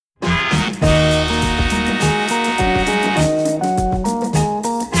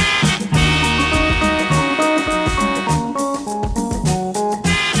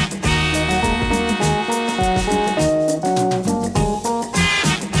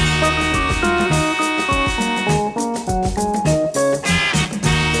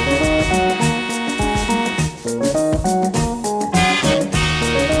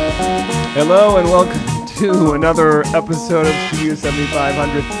Hello and welcome to another episode of Studio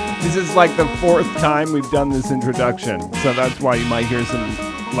 7500. This is like the fourth time we've done this introduction, so that's why you might hear some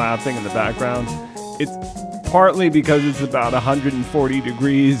laughing in the background. It's partly because it's about 140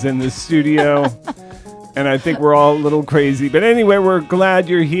 degrees in the studio, and I think we're all a little crazy. But anyway, we're glad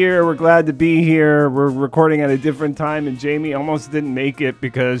you're here. We're glad to be here. We're recording at a different time, and Jamie almost didn't make it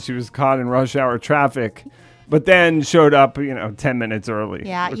because she was caught in rush hour traffic. But then showed up, 10 minutes early.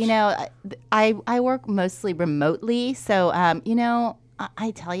 Yeah, I work mostly remotely. So,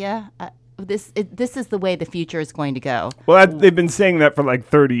 I tell you, this is the way the future is going to go. Well, they've been saying that for like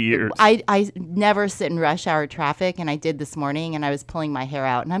 30 years. I never sit in rush hour traffic, and I did this morning, and I was pulling my hair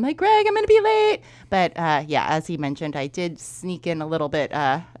out, and I'm like, Greg, I'm going to be late. But as he mentioned, I did sneak in a little bit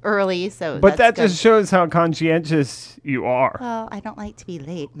early. But that just shows how conscientious you are. Well, I don't like to be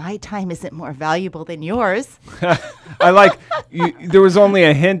late. My time isn't more valuable than yours. I like there was only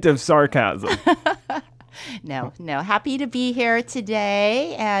a hint of sarcasm. No. Happy to be here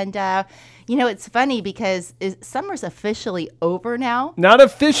today. And, it's funny because summer's officially over now. Not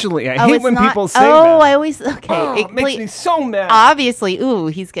officially. I hate when people say that. I always, okay. Oh, it makes me so mad. Obviously. Ooh,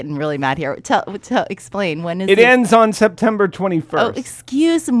 he's getting really mad here. Explain. When is it? It ends on September 21st. Oh,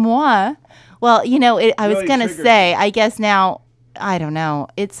 excuse moi. Well, I was going to say, I guess now, I don't know.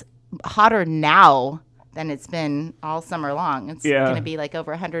 It's hotter now than it's been all summer long. It's going to be like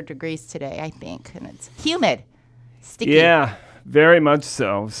over 100 degrees today, I think. And it's humid, sticky. Yeah, very much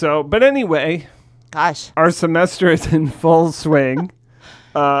so. But anyway, gosh, our semester is in full swing.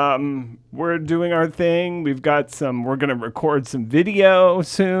 We're doing our thing. We're going to record some video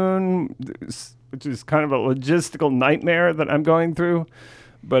soon, which is kind of a logistical nightmare that I'm going through,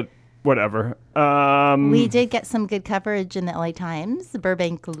 but whatever. We did get some good coverage in the LA Times, the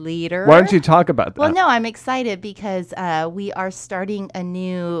Burbank Leader. Why don't you talk about that? Well, no, I'm excited because we are starting a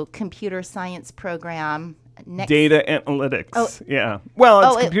new computer science program. Data analytics. Oh, yeah.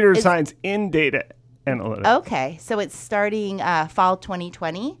 Well, it's computer science in data analytics. Okay. So it's starting fall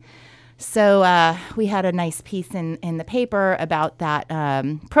 2020. So we had a nice piece in the paper about that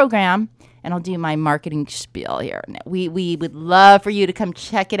program. And I'll do my marketing spiel here. We would love for you to come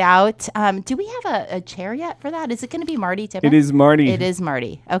check it out. Do we have a chair yet for that? Is it going to be Marty Tippett? It is Marty. It is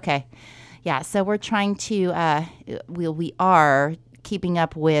Marty. Okay. Yeah, so we're trying to, we are keeping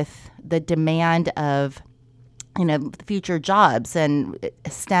up with the demand of, future jobs. And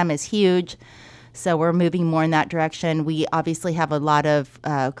STEM is huge. So we're moving more in that direction. We obviously have a lot of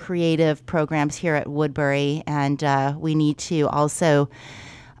creative programs here at Woodbury. And we need to also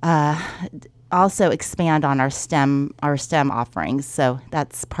expand on our STEM offerings. So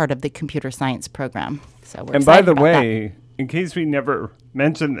that's part of the computer science program. So we're excited by the about way, that. In case we never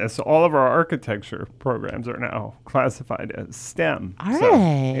mentioned this, all of our architecture programs are now classified as STEM. Are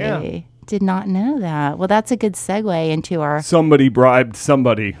they? Yeah. Did not know that. Well, that's a good segue into our... Somebody bribed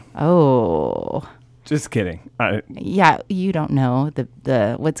somebody. Oh. Just kidding. Yeah, you don't know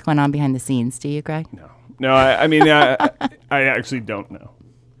the what's going on behind the scenes, do you, Greg? No. I actually don't know.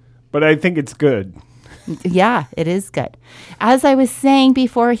 But I think it's good. Yeah, it is good. As I was saying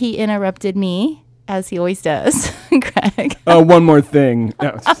before he interrupted me, as he always does, Greg. Oh, one more thing.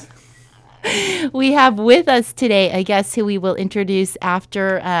 No, we have with us today a guest who we will introduce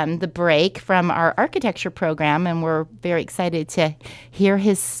after the break from our architecture program, and we're very excited to hear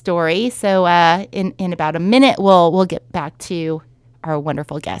his story. So in about a minute, we'll get back to our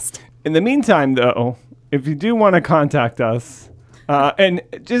wonderful guest. In the meantime, though, if you do want to contact us, and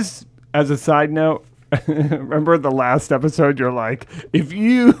just as a side note, remember the last episode? You're like, if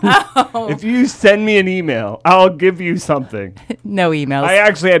you send me an email, I'll give you something. No emails. I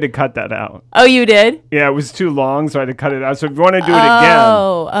actually had to cut that out. Oh, you did? Yeah, it was too long, so I had to cut it out. So if you want to do it again.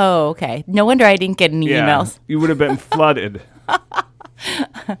 Oh, okay. No wonder I didn't get any emails. You would have been flooded.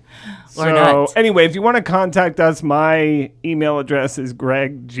 Or not. Anyway, if you want to contact us, my email address is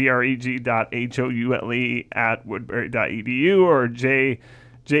greg@woodbury.edu or jamie.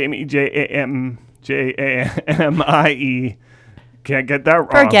 Can't get that wrong.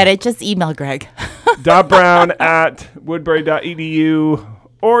 Forget it. Just email Greg. .brown@woodbury.edu,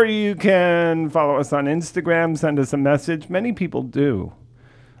 or you can follow us on Instagram, send us a message. Many people do.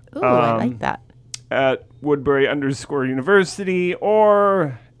 Ooh, I like that. At Woodbury_University,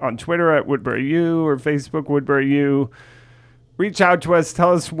 or on Twitter at WoodburyU, or Facebook WoodburyU. Reach out to us.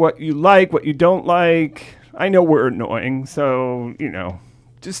 Tell us what you like, what you don't like. I know we're annoying, so,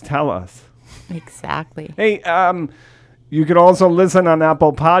 just tell us. Exactly. Hey, you can also listen on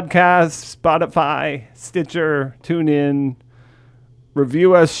Apple Podcasts, Spotify, Stitcher, TuneIn,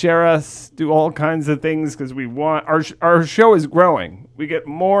 review us, share us, do all kinds of things because we want our show is growing. We get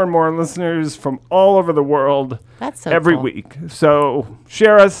more and more listeners from all over the world every week. So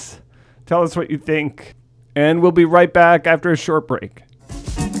share us, tell us what you think, and we'll be right back after a short break.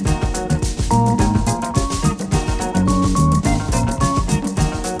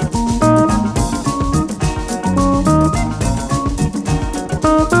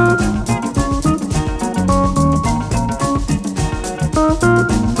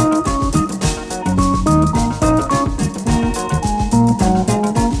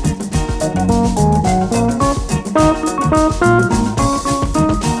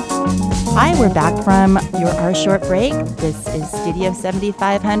 We're back from our short break. This is Studio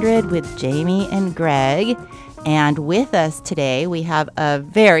 7500 with Jamie and Greg. And with us today, we have a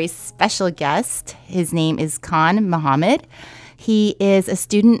very special guest. His name is Khan Mohammed. He is a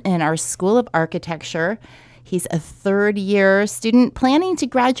student in our School of Architecture. He's a third-year student planning to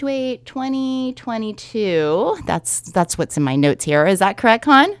graduate 2022. That's what's in my notes here. Is that correct,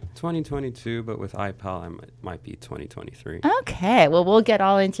 Khan? 2022, but with iPal, I might be 2023. Okay, well, we'll get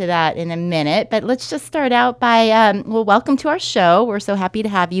all into that in a minute. But let's just start out by, welcome to our show. We're so happy to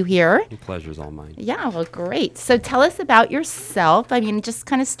have you here. The pleasure's all mine. Yeah, well, great. So tell us about yourself. I mean, just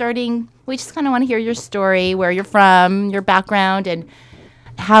kind of starting, we just kind of want to hear your story, where you're from, your background, and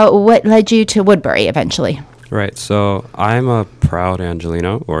what led you to Woodbury eventually. Right, so I'm a proud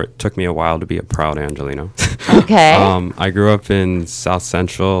Angelino, or it took me a while to be a proud Angelino. Okay. I grew up in South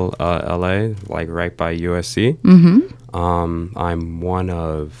Central LA, like right by USC. Mm-hmm. I'm one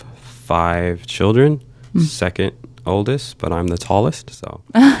of 5 children, second oldest, but I'm the tallest, so.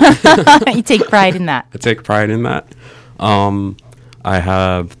 You take pride in that. I take pride in that. I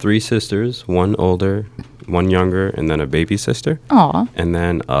have 3 sisters, 1 older, 1 younger, and then a baby sister. Aw. And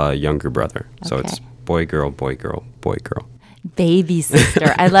then a younger brother. So Okay. it's boy, girl, boy, girl, boy, girl. Baby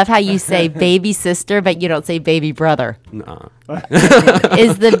sister. I love how you say baby sister, but you don't say baby brother. Nah.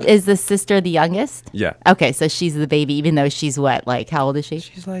 Is the sister the youngest? Yeah. Okay, so she's the baby, even though she's what? Like, how old is she?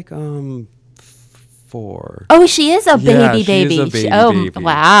 She's like 4. Oh, she is a Yeah, baby she is baby. a baby Oh, baby.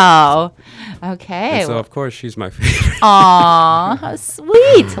 wow. Okay. And so of course she's my favorite. Aw, how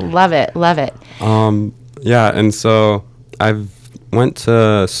sweet. Love it. Love it. Yeah, and so I've went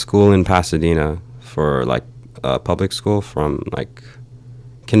to school in Pasadena for like public school from like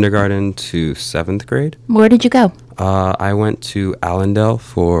kindergarten to 7th grade. Where did you go? I went to Allendale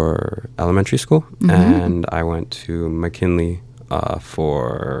for elementary school, and I went to McKinley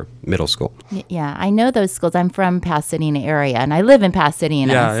for middle school. Yeah, I know those schools. I'm from Pasadena area, and I live in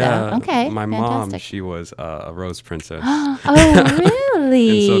Pasadena. Yeah. Okay. My fantastic. mom, she was a Rose Princess. Oh, really?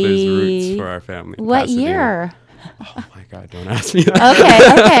 And so there's roots for our family. in What Pasadena. year? Oh my God, don't ask me that.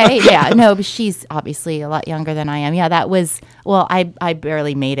 Okay. Yeah, no, but she's obviously a lot younger than I am. Yeah, that was, well, I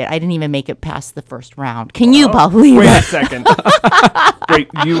barely made it. I didn't even make it past the first round. Can you believe Wait a it? second. Wait,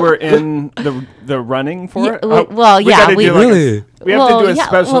 you were in the running for Yeah, it? well, we yeah, gotta we- do like Really? we have Well, to do a yeah,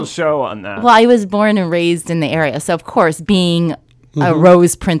 special well- show on that. Well, I was born and raised in the area. So, of course, being a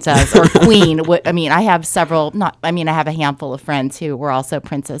Rose Princess or Queen, I have I have a handful of friends who were also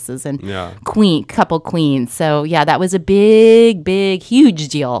princesses and Yeah. couple queens. So, yeah, that was a big, huge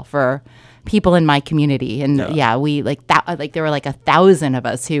deal for people in my community. And we there were like 1,000 of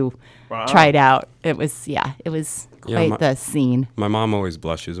us who tried out. It was quite the scene. My mom always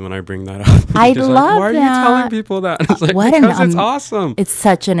blushes when I bring that up. I She's love like, why are you that. telling people that? It's like, What because an it's awesome. It's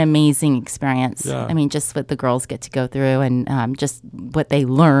such an amazing experience. Yeah. I mean, just what the girls get to go through and just what they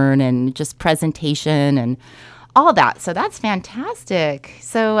learn and just presentation and all that. So that's fantastic.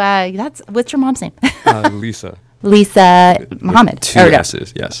 So what's your mom's name? Lisa. Lisa Mohammed. 2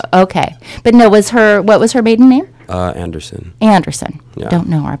 S's, yes. Okay. But no, what was her maiden name? Anderson. Anderson. Yeah. Don't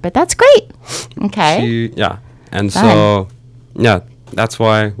know her, but that's great. Okay. And Fun. so, that's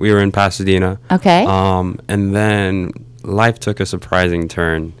why we were in Pasadena. Okay. And then life took a surprising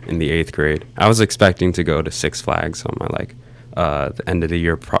turn in the 8th grade. I was expecting to go to Six Flags on my the end of the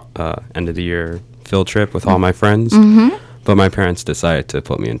year field trip with all my friends. But my parents decided to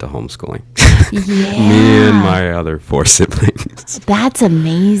put me into homeschooling. Yeah. Me and my other 4 siblings. That's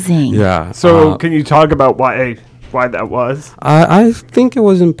amazing. Yeah. So can you talk about why that was? I think it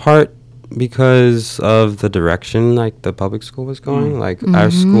was in part because of the direction like the public school was going. Like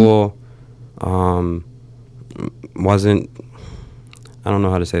our school wasn't, I don't know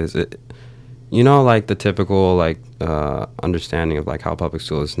how to say this. Like the typical like understanding of like how public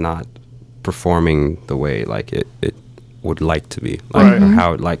school is not performing the way like it would like to be, like or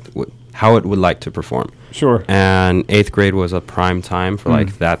how it would like to perform. Sure. And 8th grade was a prime time for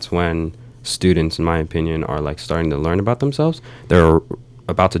like that's when students, in my opinion, are like starting to learn about themselves, they're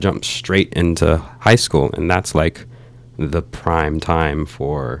about to jump straight into high school, and that's like the prime time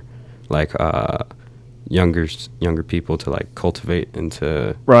for like younger people to like cultivate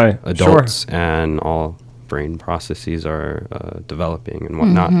into Right. adults, and all brain processes are developing and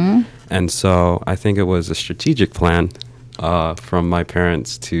whatnot. And so I think it was a strategic plan from my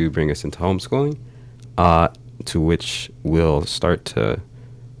parents to bring us into homeschooling, to which we'll start to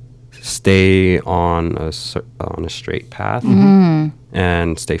stay on a straight path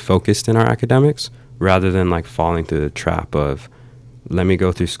and stay focused in our academics, rather than like falling through the trap of, let me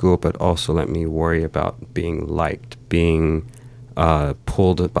go through school, but also let me worry about being liked, being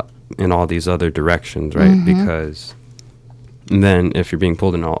pulled in all these other directions, right? Because then if you're being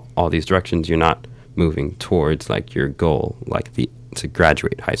pulled in all these directions, you're not moving towards like your goal, like to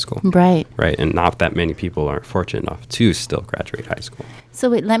graduate high school. Right. Right. And not that many people are fortunate enough to still graduate high school. So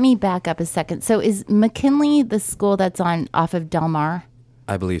wait, let me back up a second. So is McKinley the school that's off of Del Mar?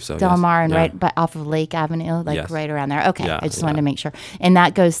 I believe so. Del yes. Mar and Yeah. right but off of Lake Avenue, like Yes. right around there. Okay. Yeah, I just yeah. wanted to make sure. And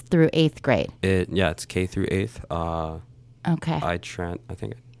that goes through 8th grade. It's K through 8th. Okay. I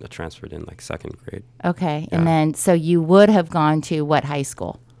think I transferred in like 2nd grade. Okay. Yeah. And then so you would have gone to what high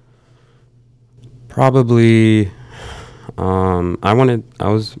school? Probably. I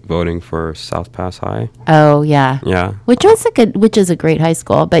was voting for South Pass High. Oh, yeah. Yeah. Which is a great high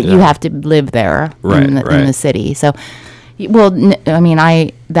school, but you Yeah. have to live there Right, in the right. city. So,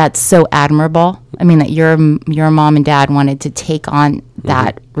 that's so admirable. I mean, that your mom and dad wanted to take on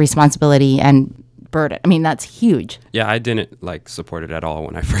that responsibility and burden. I mean, that's huge. Yeah, I didn't like support it at all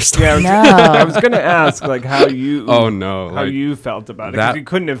when I first Yeah, started. I was gonna ask like how you. Oh, no, How like, you felt about it? 'Cause that- you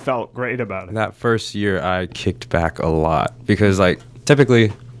couldn't have felt great about it. That first year, I kicked back a lot because, like,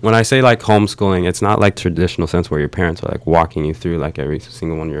 typically when I say like homeschooling, it's not like traditional sense where your parents are like walking you through like every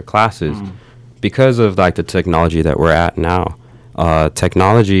single one of your classes. Because of like the technology that we're at now,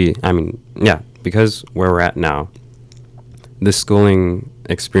 because where we're at now, this schooling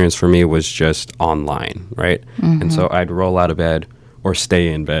experience for me was just online, right? And so I'd roll out of bed or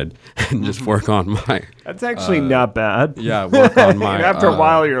stay in bed and just work on my That's actually not bad. work on my And after a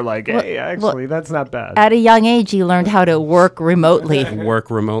while, you're like, hey, actually, that's not bad. At a young age, you learned how to work remotely.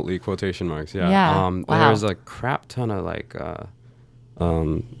 work remotely, quotation marks. Yeah. Yeah, wow. There's a crap ton of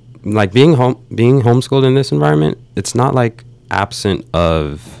like being homeschooled in this environment. It's not like absent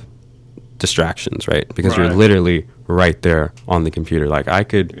of distractions, right? Because you're Right. literally right there on the computer. Like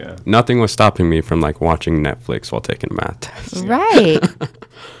nothing was stopping me from like watching Netflix while taking math tests. Right.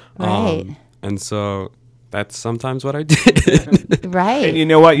 Right. And so that's sometimes what I did. Right. And you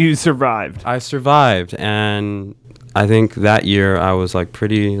know what? You survived. I survived, and I think that year I was like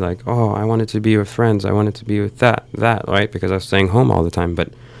pretty like, oh, I wanted to be with friends. I wanted to be with that, right? Because I was staying home all the time.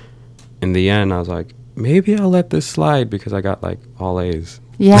 But in the end, I was like, maybe I'll let this slide because I got like all A's.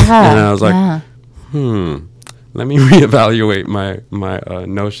 Yeah. And I was like, yeah. Let me reevaluate my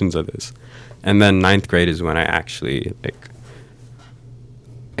notions of this. And then 9th grade is when I actually like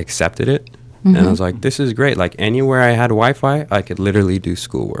accepted it. And I was like, this is great. Like anywhere I had Wi-Fi, I could literally do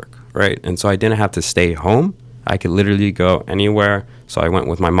schoolwork, right? And so I didn't have to stay home. I could literally go anywhere. So I went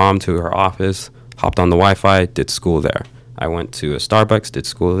with my mom to her office, hopped on the Wi-Fi, did school there. I went to a Starbucks, did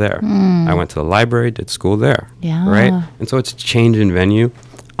school there. I went to the library, did school there. Yeah. Right? And so it's a change in venue.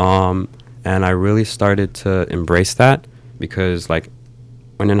 And I really started to embrace that because, like,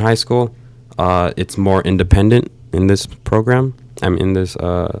 when in high school, it's more independent in this program. I'm in this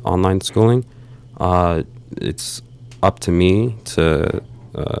online schooling. It's up to me to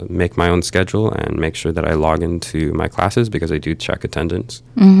make my own schedule and make sure that I log into my classes because I do check attendance.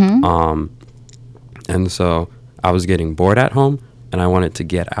 And so I was getting bored at home and I wanted to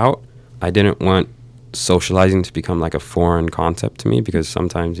get out. I didn't want socializing to become like a foreign concept to me because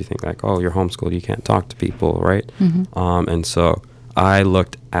sometimes you think like, oh, you're homeschooled, you can't talk to people, right? And so I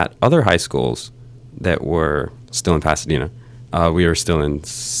looked at other high schools that were still in Pasadena. We were still in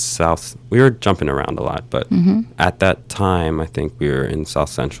we were jumping around a lot, but at that time, I think we were in South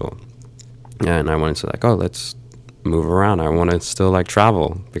Central. And I wanted to like, oh, let's move around. I want to still like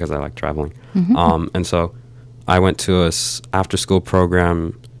travel because I like traveling. And so I went to a after school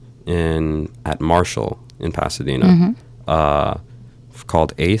program at Marshall in Pasadena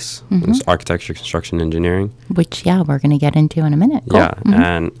called ACE. It's Architecture, Construction, Engineering. Which, we're going to get into in a minute. Cool. Yeah,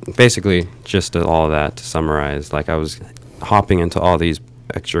 and basically just all of that to summarize, like I was hopping into all these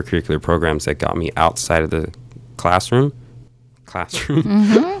extracurricular programs that got me outside of the classroom.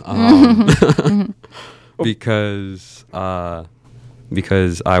 Because I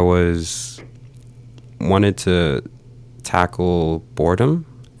wanted to tackle boredom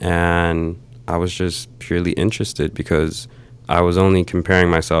and I was just purely interested because I was only comparing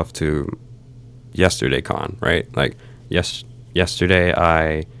myself to yesterday con, right? Like yesterday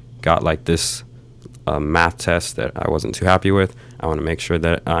I got like this math test that I wasn't too happy with. I want to make sure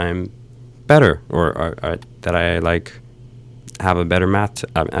that I'm better, or that I like have a better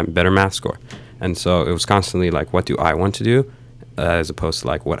math score. And so it was constantly like, what do I want to do, as opposed to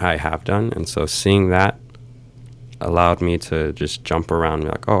like what I have done. And so seeing that allowed me to just jump around and be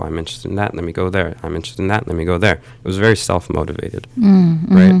like, oh, I'm interested in that, let me go there. I'm interested in that, let me go there. It was very self-motivated,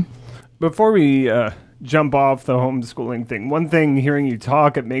 right? Before we jump off the homeschooling thing, one thing, hearing you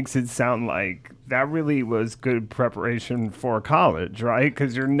talk, it makes it sound like that really was good preparation for college, right?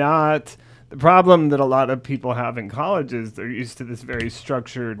 Because you're not... The problem that a lot of people have in college is they're used to this very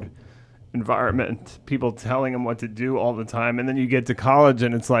structured environment, people telling them what to do all the time, and then you get to college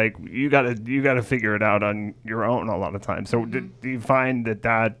and it's like you gotta figure it out on your own a lot of times. So do you find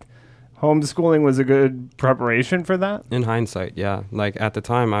that homeschooling was a good preparation for that? In hindsight, yeah. Like at the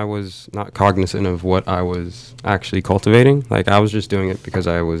time, I was not cognizant of what I was actually cultivating. Like I was just doing it because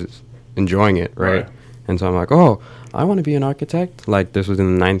I was enjoying it, right? And so I'm like, oh, I want to be an architect. Like this was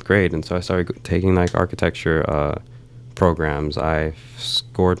in the 9th grade, and so I started taking like architecture programs. I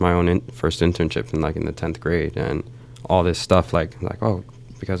scored my own first internship in the 10th grade, and all this stuff. Like oh,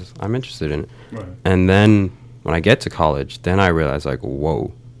 because I'm interested in it. Right. And then when I get to college, then I realize like,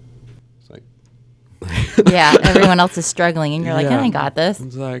 whoa. Yeah, everyone else is struggling, and you're like, I got this.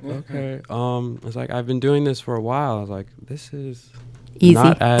 It's like, okay. It's like, I've been doing this for a while. I was like, this is easy,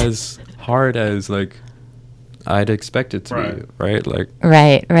 not as hard as like I'd expect it to be, right? Like,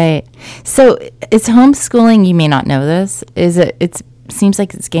 right. So, is homeschooling? You may not know this. Is it? It seems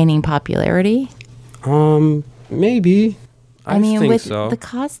like it's gaining popularity. Maybe. I mean, think with so. The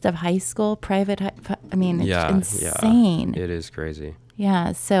cost of high school, private. It's insane. Yeah, it is crazy.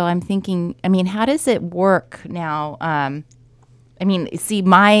 Yeah, so I'm thinking, how does it work now?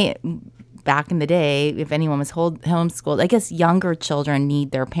 Back in the day, if anyone was homeschooled, I guess younger children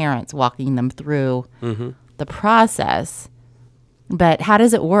need their parents walking them through the process. But how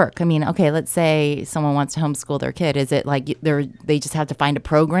does it work? Okay, let's say someone wants to homeschool their kid. Is it like they just have to find a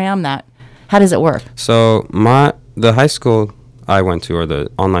program how does it work? So the high school I went to, or the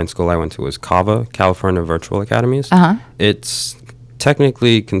online school I went to, was CAVA, California Virtual Academies. It's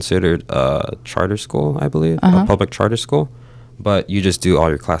technically considered a charter school, I believe, a public charter school, but you just do all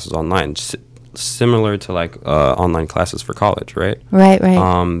your classes online, similar to like online classes for college, right? Right.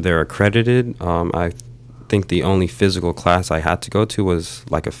 They're accredited. I think the only physical class I had to go to was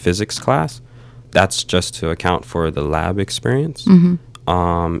like a physics class. That's just to account for the lab experience.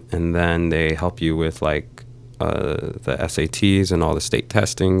 And then they help you with like the SATs and all the state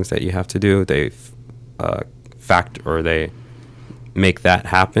testings that you have to do. They they make that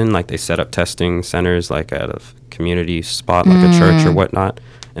happen. Like they set up testing centers like at a community spot, like a church or whatnot.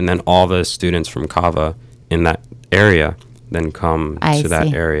 And then all the students from CAVA in that area then come to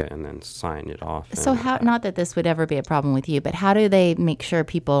that area and then sign it off. So not that this would ever be a problem with you, but how do they make sure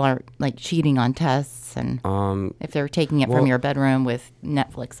people aren't like cheating on tests, and if they're taking it from your bedroom with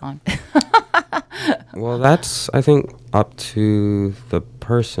Netflix on? Well, that's, I think, up to the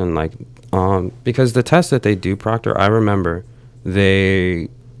person, like, because the tests that they do proctor, I remember they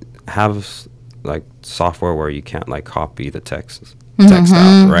have like software where you can't like copy the text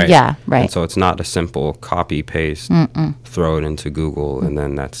out, right? Yeah, right. And so it's not a simple copy paste, throw it into Google, and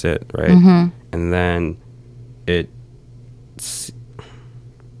then that's it, right? And then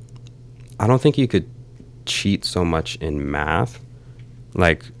I don't think you could cheat so much in math.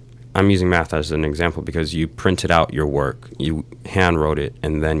 Like, I'm using math as an example because you printed out your work, you hand wrote it,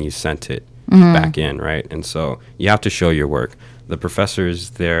 and then you sent it back in, right? And so you have to show your work. The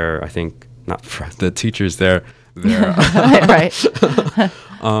professors there, I think, not the teachers there, right.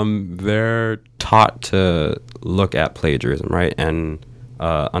 They're taught to look at plagiarism, right? And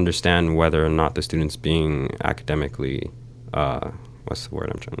understand whether or not the student's being academically, what's the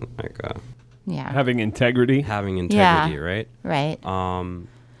word I'm trying to, having integrity, right? Right.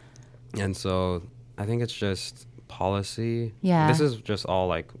 And so I think it's just policy. Yeah. This is just all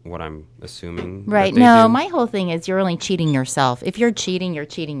like what I'm assuming. Right. No, my whole thing is you're only cheating yourself. If you're cheating, you're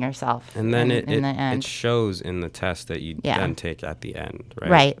cheating yourself. And then it shows in the test that you then take at the end,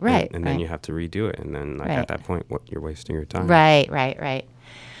 right? Right. And then you have to redo it. And then at that point, you're wasting your time. Right.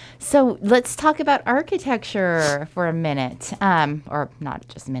 So let's talk about architecture for a minute, or not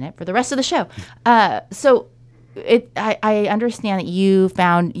just a minute, for the rest of the show. I understand that you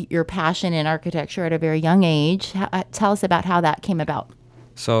found your passion in architecture at a very young age. Tell us about how that came about.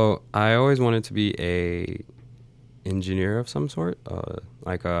 So I always wanted to be a engineer of some sort,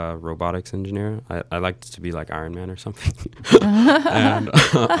 like a robotics engineer. I liked to be like Iron Man or something. and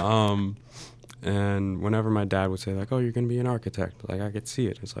and whenever my dad would say like, "Oh, you're gonna be an architect," like I could see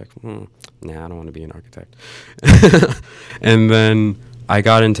it. It's like, nah, I don't want to be an architect. And then I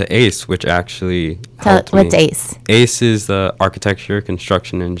got into ACE, which actually helped What's me. ACE? ACE is the Architecture,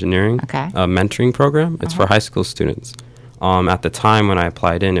 Construction, Engineering mentoring program. It's for high school students. At the time when I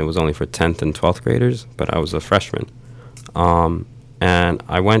applied in, it was only for 10th and 12th graders, but I was a freshman. And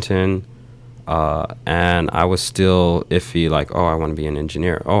I went in, and I was still iffy, like, oh, I want to be an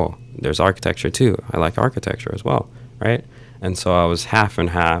engineer. Oh, there's architecture too. I like architecture as well, right? And so I was half and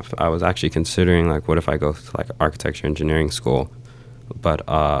half. I was actually considering, like, what if I go to, like, architecture engineering school? But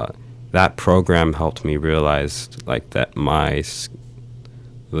that program helped me realize, like, that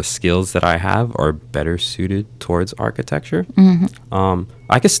the skills that I have are better suited towards architecture.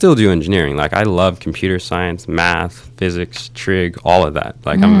 I could still do engineering. Like, I love computer science, math, physics, trig, all of that.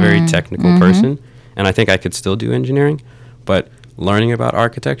 Like, I'm a very technical person, and I think I could still do engineering. But learning about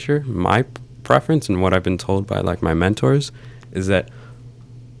architecture, my preference and what I've been told by, like, my mentors is that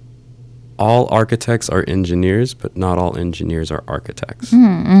all architects are engineers, but not all engineers are architects.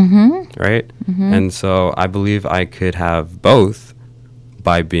 Right? And so I believe I could have both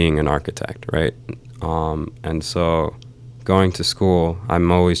by being an architect, right? And so going to school,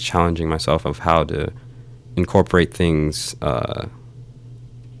 I'm always challenging myself of how to incorporate things, what's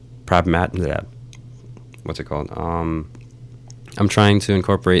it called? I'm trying to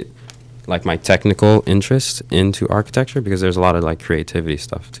incorporate, like, my technical interest into architecture, because there's a lot of, like, creativity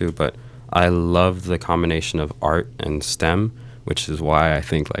stuff too, but I love the combination of art and STEM, which is why I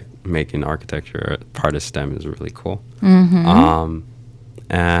think, like, making architecture part of STEM is really cool.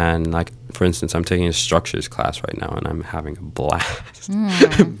 And, like, for instance, I'm taking a structures class right now, and I'm having a blast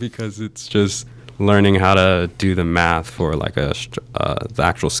because it's just learning how to do the math for, like, the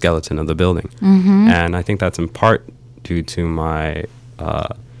actual skeleton of the building. And I think that's in part due to my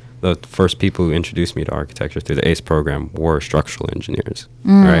the first people who introduced me to architecture through the ACE program were structural engineers,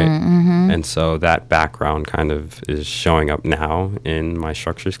 right? And so that background kind of is showing up now in my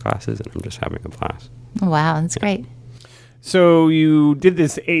structures classes, and I'm just having a blast. Wow, that's great. So you did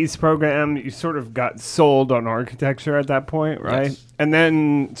this ACE program. You sort of got sold on architecture at that point, right? Yes. And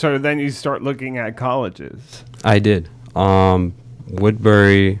then you start looking at colleges. I did.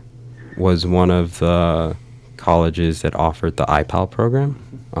 Woodbury was one of the colleges that offered the IPAL program,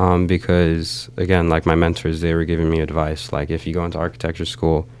 because, again, like my mentors, they were giving me advice, like, if you go into architecture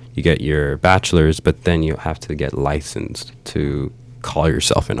school, you get your bachelor's, but then you have to get licensed to call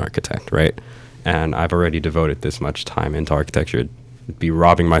yourself an architect, right? And I've already devoted this much time into architecture. It'd be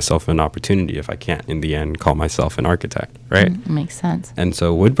robbing myself of an opportunity if I can't, in the end, call myself an architect, right? Makes sense. And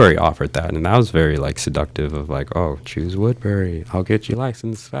so Woodbury offered that, and that was very, like, seductive of, like, oh, choose Woodbury. I'll get you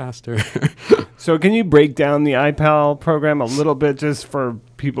licensed faster. So can you break down the IPAL program a little bit, just for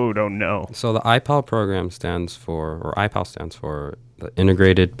people who don't know? So the IPAL program stands for the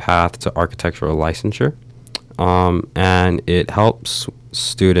Integrated Path to Architectural Licensure, and it helps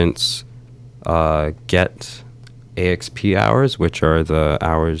students get AXP hours, which are the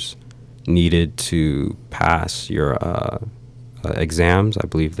hours needed to pass your exams. I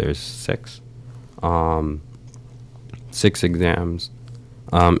believe there's six exams.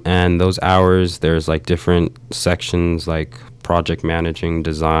 And those hours, there's, like, different sections, like project managing,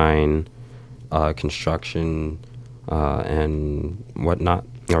 design, construction, and whatnot,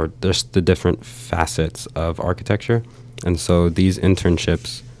 or just the different facets of architecture. And so these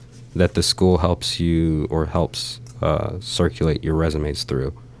internships that the school helps circulate your resumes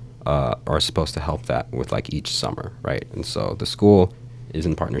through are supposed to help that with, like, each summer, right? And so the school is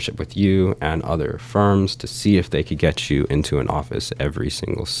in partnership with you and other firms to see if they could get you into an office every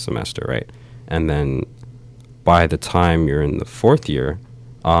single semester, right? And then by the time you're in the fourth year,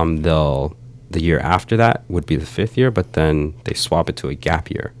 the year after that would be the fifth year, but then they swap it to a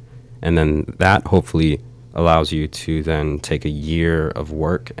gap year. And then that hopefully allows you to then take a year of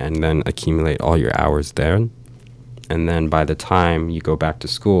work and then accumulate all your hours there. And then by the time you go back to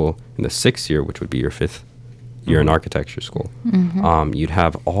school in the sixth year, which would be your fifth year in architecture school, you'd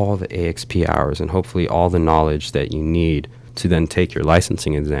have all the AXP hours and hopefully all the knowledge that you need to then take your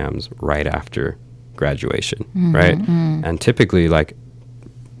licensing exams right after graduation, right? And typically, like,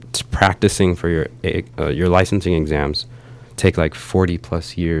 practicing for your licensing exams take, like, 40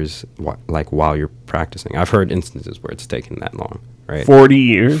 plus years, while you're practicing. I've heard instances where it's taken that long, right? 40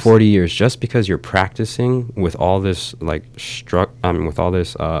 years? 40 years, just because you're practicing with all this, like,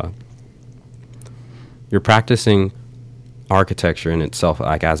 you're practicing architecture in itself,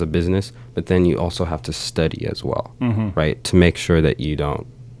 like as a business, but then you also have to study as well, right? To make sure that you don't,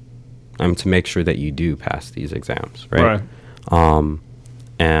 to make sure that you do pass these exams, right?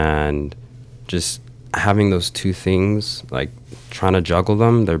 And just having those two things, like trying to juggle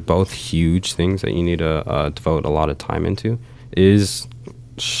them, they're both huge things that you need to devote a lot of time into, is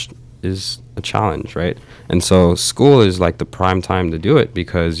a challenge, right? And so school is like the prime time to do it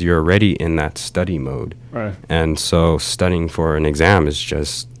because you're already in that study mode. Right. And so studying for an exam is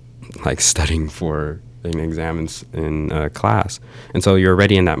just like studying for an exam in class. And so you're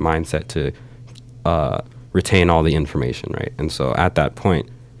already in that mindset to retain all the information, right? And so at that point,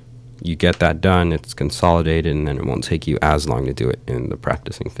 you get that done, it's consolidated, and then it won't take you as long to do it in the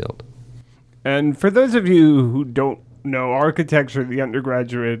practicing field. And for those of you who don't know, architecture, the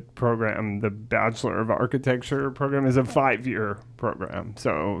undergraduate program, the Bachelor of Architecture program, is a 5-year program.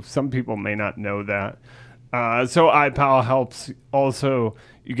 So some people may not know that. So IPAL helps also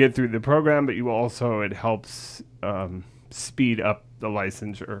you get through the program, but it helps speed up the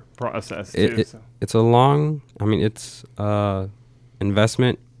licensure process too. It's a long, it's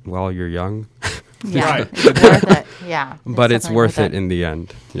investment while you're young. Yeah, Right. it's worth it. Yeah, but it's definitely worth it in the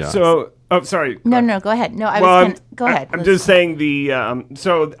end. Yeah. So, sorry. No, go ahead. No, go ahead. I'm just saying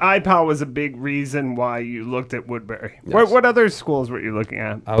so IPAL was a big reason why you looked at Woodbury. Yes. What other schools were you looking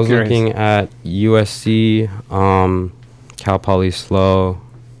at? I was looking at USC, Cal Poly SLO,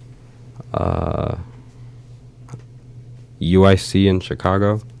 UIC in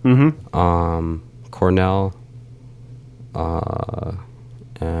Chicago, Cornell,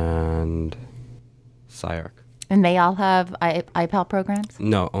 and SCIARC. And they all have IPAL programs?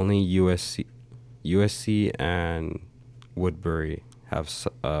 No, only USC and Woodbury have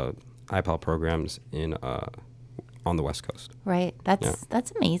IPAL programs on the West Coast. Right.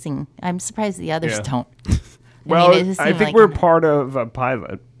 That's amazing. I'm surprised the others Yeah. don't. Well, it does I seem think like we're part of a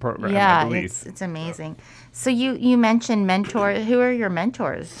pilot program, I Yeah, believe. it's amazing. So you mentioned mentors. Who are your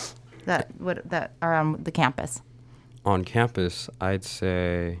mentors that are on the campus? On campus, I'd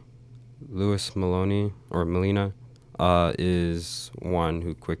say Louis Maloney or Molina is one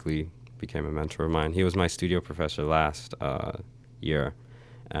who quickly became a mentor of mine. He was my studio professor last year.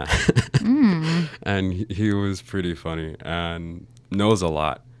 And he was pretty funny and knows a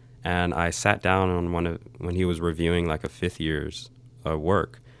lot. And I sat down on when he was reviewing like a 5th year's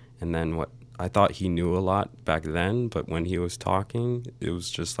work, and then I thought he knew a lot back then, but when he was talking, it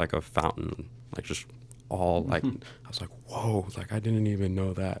was just like a fountain, like just all like, I was like, whoa, like I didn't even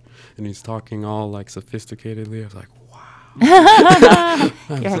know that. And he's talking all like sophisticatedly. I was like, wow.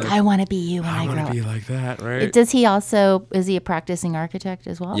 You're like, I want to be you when I I grow want up. to be like that, right? Is he a practicing architect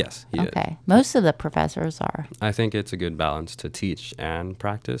as well? Yes, he is. Okay. Most of the professors are. I think it's a good balance to teach and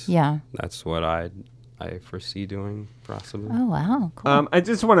practice. Yeah. That's what I foresee doing possibly. Oh, wow. Cool. I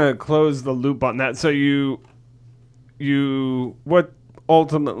just want to close the loop on that. So what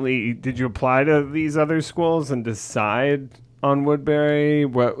ultimately did you apply to these other schools and decide on Woodbury?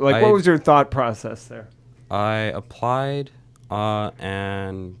 What was your thought process there? I applied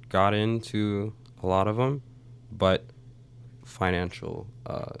and got into a lot of them, but financial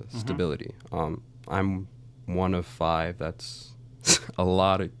stability. I'm one of 5. That's a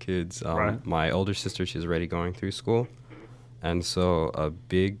lot of kids. Right. My older sister, she's already going through school. And so a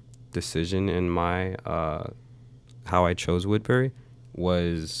big decision in my how I chose Woodbury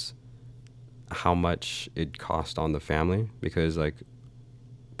was how much it cost on the family, because like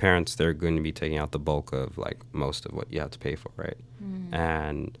parents, they're going to be taking out the bulk of like most of what you have to pay for, right?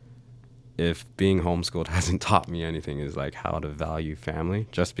 And if being homeschooled hasn't taught me anything, is like how to value family,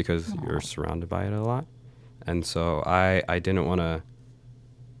 just because you're surrounded by it a lot. And so I didn't want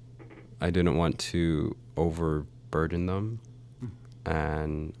to overburden them,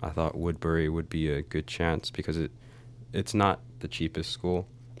 and I thought Woodbury would be a good chance because it's not the cheapest school,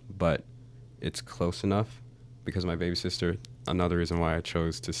 but it's close enough. Because my baby sister, another reason why I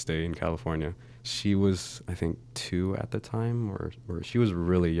chose to stay in California, she was, I think, 2 at the time, or she was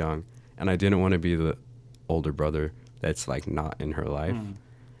really young, and I didn't want to be the older brother that's like not in her life,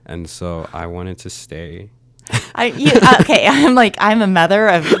 and so I wanted to stay. Okay, I'm a mother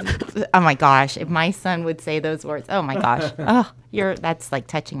of. Oh my gosh! If my son would say those words, oh my gosh! Oh, that's like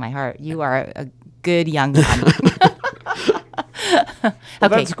touching my heart. You are a good young man. Well,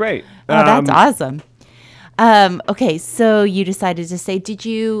 Okay. that's great. Oh, that's awesome. Okay, so you decided to say,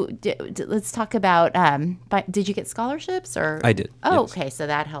 let's talk about, did you get scholarships or? I did. Oh, yes. okay, so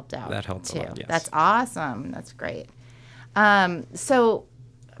that helped out. That helped too. a lot, yes. That's awesome. That's great. So,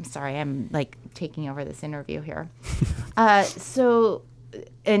 I'm sorry, I'm like taking over this interview here. So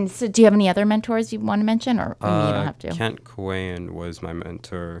And so, do you have any other mentors you want to mention, or you don't have to? Kent Kawayan was my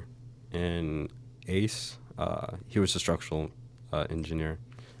mentor in ACE. He was a structural engineer,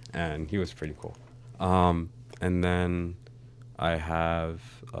 and he was pretty cool. And then I have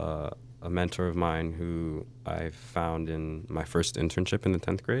a mentor of mine who I found in my first internship in the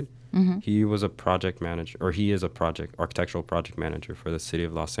 10th grade. Mm-hmm. He was a project manager, or he is a architectural project manager for the city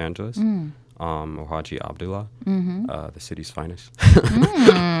of Los Angeles. Ohaji Abdullah, the city's finest.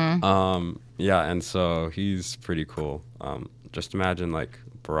 Yeah, and so he's pretty cool. Just imagine like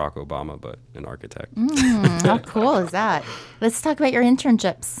Barack Obama, but an architect. How cool is that? Let's talk about your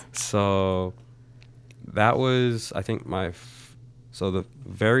internships. So that was, I think, so the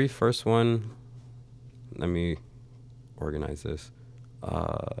very first one, let me organize this.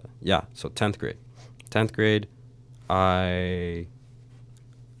 So 10th grade. 10th grade, I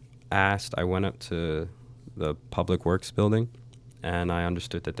went up to the Public Works building, and I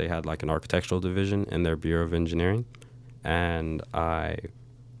understood that they had like an architectural division in their Bureau of Engineering. And I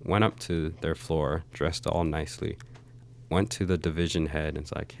went up to their floor, dressed all nicely, went to the division head and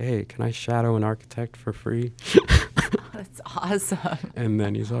was like, hey, can I shadow an architect for free? That's awesome. And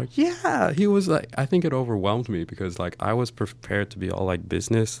then he's like, yeah. He was like, I think it overwhelmed me because like I was prepared to be all like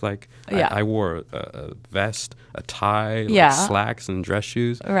business. Like I wore a vest, a tie, like slacks and dress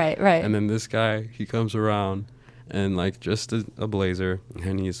shoes. Right. And then this guy, he comes around and like just a blazer,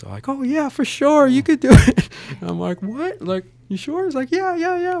 and he's like, oh yeah, for sure, you could do it. And I'm like, what? Like, you sure? He's like,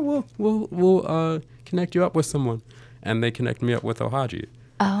 yeah. We'll connect you up with someone. And they connect me up with Ohaji.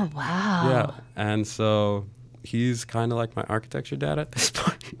 Oh, wow. Yeah. And so he's kind of like my architecture dad at this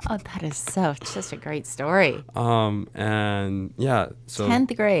point. Oh, that is just a great story. And yeah, so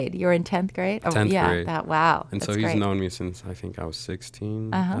 10th grade. You were in 10th grade? 10th grade. Wow. And so he's great. known me since I think I was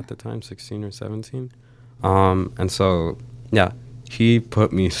 16 at the time, 16 or 17. And so, yeah, he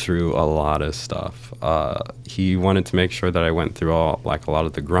put me through a lot of stuff. He wanted to make sure that I went through a lot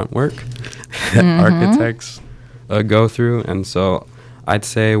of the grunt work that architects go through. And so I'd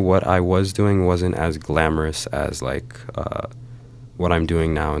say what I was doing wasn't as glamorous as like what I'm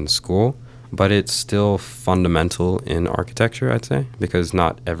doing now in school, but it's still fundamental in architecture, I'd say, because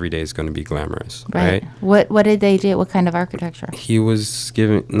not every day is going to be glamorous, right? What did they do? What kind of architecture? He was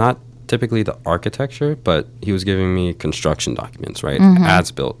giving, not typically the architecture, but he was giving me construction documents, right?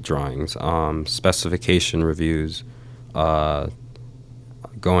 As-built drawings, specification reviews,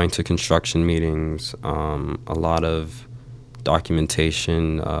 going to construction meetings, a lot of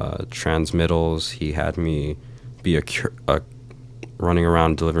documentation, transmittals. He had me be a running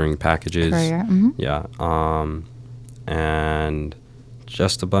around delivering packages. Courier. Yeah. And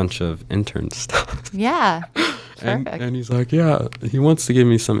just a bunch of intern stuff. Yeah. And he's like, yeah, he wants to give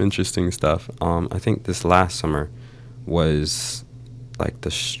me some interesting stuff. I think this last summer was like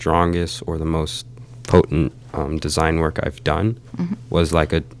the strongest or the most potent design work I've done. Was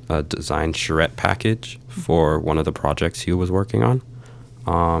like a design charrette package for one of the projects he was working on.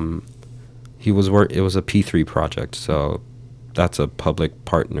 It was a P3 project, so that's a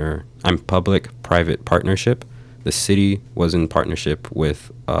public-private partnership. The city was in partnership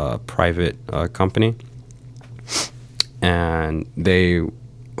with a private company, and they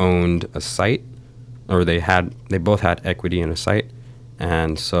owned a site, or they both had equity in a site,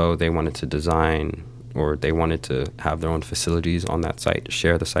 and so they wanted to design, or they wanted to have their own facilities on that site,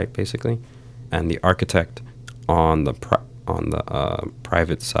 share the site basically. And the architect on the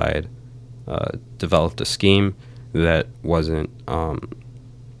private side developed a scheme that wasn't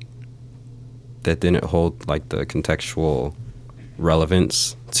that didn't hold like the contextual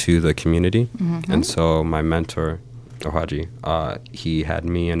relevance to the community. And so my mentor, Ohaji, he had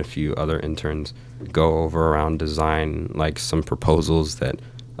me and a few other interns go over around design like some proposals that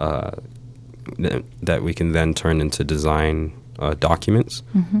we can then turn into design documents,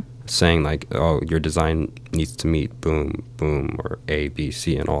 saying like, oh, your design needs to meet boom, boom, or A, B,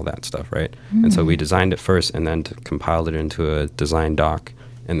 C, and all that stuff, right? And so we designed it first and then compiled it into a design doc,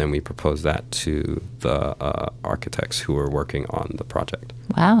 and then we proposed that to the architects who were working on the project.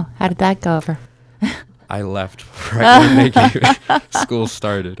 Wow. How did that go over? I left right when school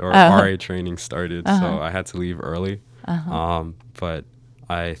started, or RA training started, so I had to leave early. But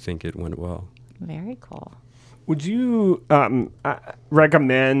I think it went well. Very cool. Would you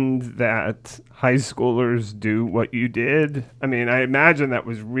recommend that high schoolers do what you did? I mean, I imagine that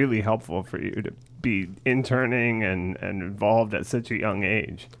was really helpful for you to be interning and involved at such a young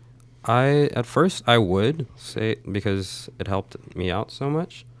age. At first I would say, because it helped me out so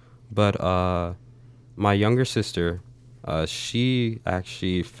much, but my younger sister, she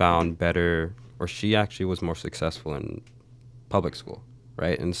actually found better, or she actually was more successful in public school.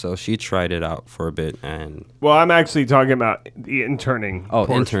 right? And so she tried it out for a bit, and Well, I'm actually talking about the interning.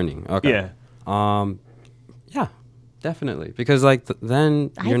 portion. interning. Okay. Yeah. Yeah, definitely. Because like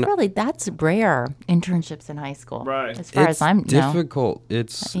then I you're not. really that's rare internships in high school. Right. As far It's as I'm no. difficult.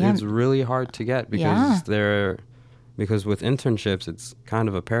 It's Yeah. it's really hard to get because because with internships it's kind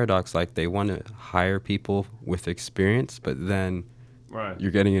of a paradox. Like they want to hire people with experience, but then Right.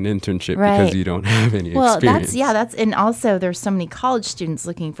 you're getting an internship Right. because you don't have any Well, experience. that's and also there's so many college students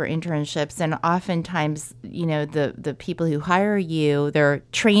looking for internships, and oftentimes, the people who hire you, they're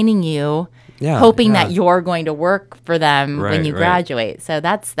training you, hoping that you're going to work for them when Right, you right. graduate. So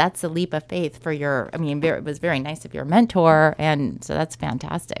that's a leap of faith for your. I mean, it was very nice of your mentor, and so that's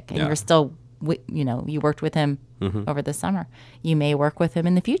fantastic. And Yeah. you're still, you worked with him over the summer. You may work with him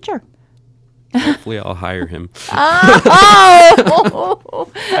in the future. Hopefully, I'll hire him. Oh.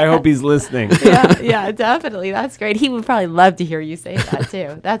 I hope he's listening. yeah, definitely. That's great. He would probably love to hear you say that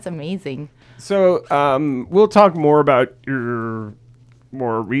too. That's amazing. So we'll talk more about your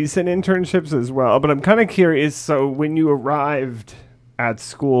more recent internships as well. But I'm kind of curious. So when you arrived at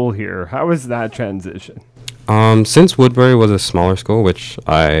school here, how was that transition? Since Woodbury was a smaller school, which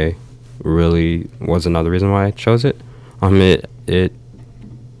I really was another reason why I chose it. It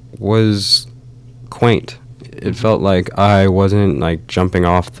was quaint. It felt like I wasn't like jumping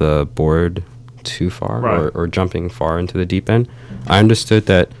off the board too far Right. or jumping far into the deep end. I understood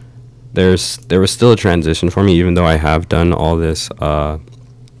that there was still a transition for me, even though I have done all this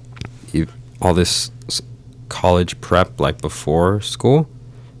college prep like before school.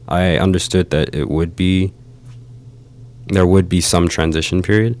 I understood that there would be some transition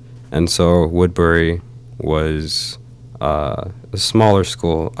period, and so Woodbury was a smaller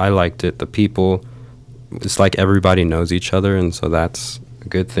school. I liked it. The people, it's like everybody knows each other, and so that's a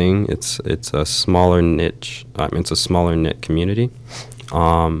good thing. It's a smaller niche. It's a smaller knit community.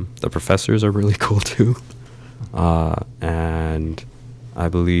 The professors are really cool too, and I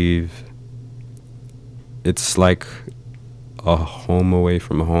believe it's like a home away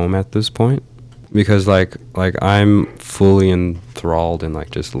from home at this point, because like I'm fully enthralled in like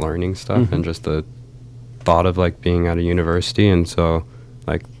just learning stuff and just the thought of like being at a university. And so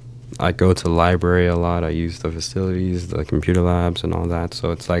like I go to the library a lot. I use the facilities, the computer labs and all that. So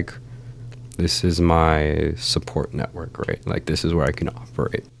it's like this is my support network, right? Like this is where I can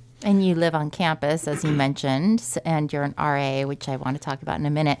operate. And you live on campus, as you mentioned, and you're an RA, which I want to talk about in a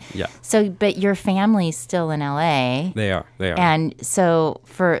minute. Yeah. So, but your family's still in LA. They are. And so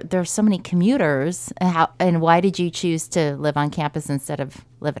there's so many commuters. And why did you choose to live on campus instead of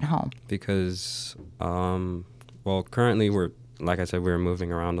live at home? Because currently like I said, we're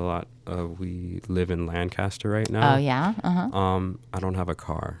moving around a lot. We live in Lancaster right now. Oh, yeah? Uh-huh. I don't have a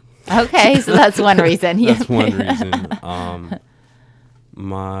car. Okay, so that's one reason. That's one reason.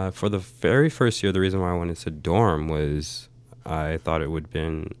 For the very first year, the reason why I wanted to dorm was I thought it would have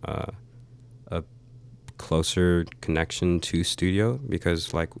been a closer connection to studio,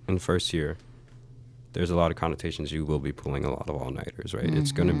 because like in first year, there's a lot of connotations. You will be pulling a lot of all-nighters, right?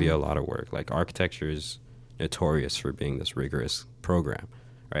 It's going to be a lot of work. Like architecture is notorious for being this rigorous program,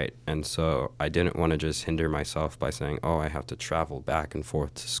 right? And so I didn't want to just hinder myself by saying, oh, I have to travel back and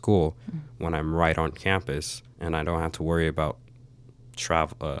forth to school when I'm right on campus and I don't have to worry about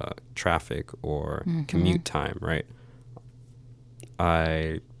traffic or commute time, right?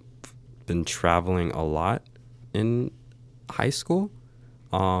 I've been traveling a lot in high school,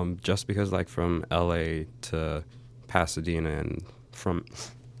 just because like from LA to Pasadena and from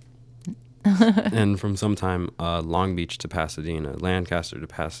sometime Long Beach to Pasadena, Lancaster to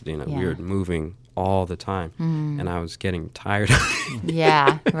Pasadena, we were moving all the time, and I was getting tired.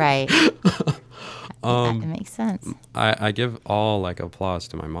 Yeah, right. That makes sense. I give all like applause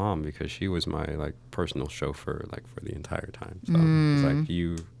to my mom, because she was my like personal chauffeur like for the entire time. So it's like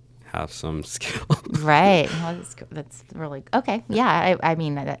you have some skill. Right. Well, that's really okay. Yeah, I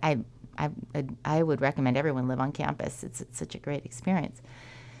mean, I would recommend everyone live on campus. It's such a great experience.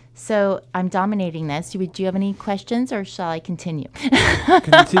 So I'm dominating this. Do you have any questions, or shall I continue?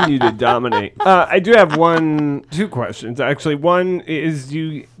 Continue to dominate. I do have two questions actually. One is,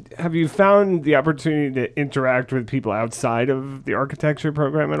 have you found the opportunity to interact with people outside of the architecture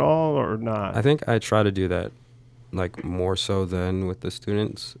program at all, or not? I think I try to do that like more so than with the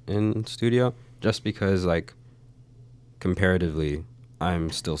students in studio, just because like comparatively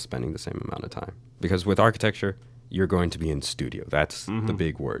I'm still spending the same amount of time, because with architecture you're going to be in studio. That's the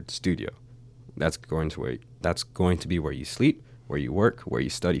big word, studio. That's going to be where you sleep, where you work, where you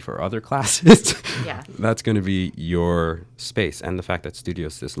study for other classes. Yeah. That's going to be your space. And the fact that studio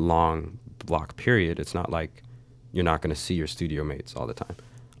is this long block period, it's not like you're not going to see your studio mates all the time.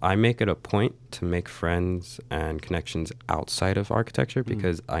 I make it a point to make friends and connections outside of architecture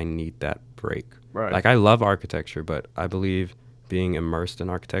because I need that break. Right. Like, I love architecture, but I believe being immersed in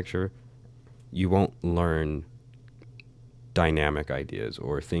architecture, you won't learn dynamic ideas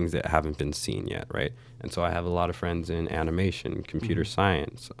or things that haven't been seen yet, right? And so I have a lot of friends in animation, computer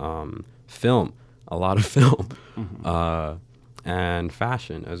science, film, a lot of film, and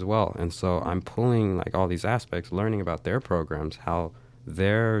fashion as well. And so I'm pulling like all these aspects, learning about their programs, how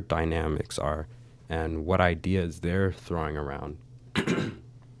their dynamics are, and what ideas they're throwing around.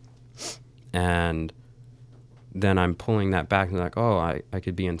 And then I'm pulling that back and like, oh, I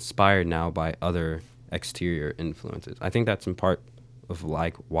could be inspired now by other exterior influences. I think that's in part of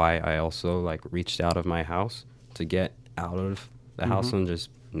like why I also like reached out of my house to get out of the house and just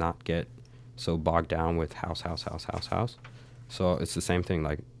not get so bogged down with house. So it's the same thing,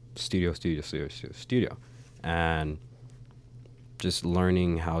 like studio. And just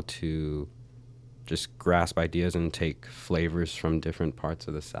learning how to just grasp ideas and take flavors from different parts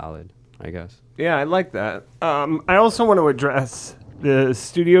of the salad, I guess. Yeah, I like that. I also want to address the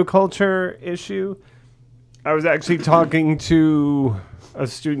studio culture issue. I was actually talking to a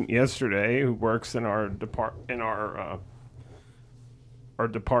student yesterday who works in our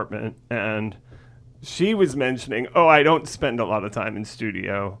department, and she was mentioning, I don't spend a lot of time in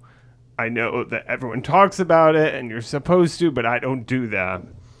studio. I know that everyone talks about it and you're supposed to, but I don't do that.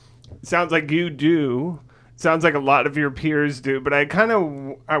 Sounds like you do. Sounds like a lot of your peers do, but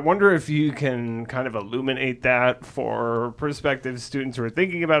I wonder if you can kind of illuminate that for prospective students who are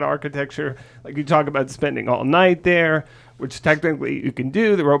thinking about architecture. Like, you talk about spending all night there, which technically you can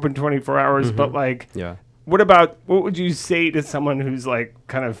do. They're open 24 hours, but like, Yeah. what would you say to someone who's like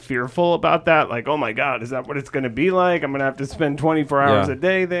kind of fearful about that? Like, oh my God, is that what it's going to be like? I'm going to have to spend 24 hours a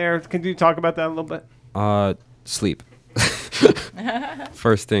day there. Can you talk about that a little bit? Sleep.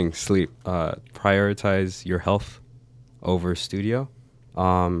 First thing, sleep. Prioritize your health over studio.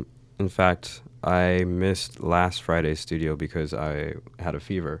 In fact, I missed last Friday's studio because I had a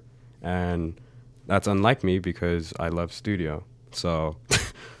fever. And that's unlike me because I love studio. So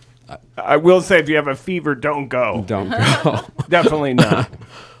I will say, if you have a fever, don't go. don't go. Definitely not.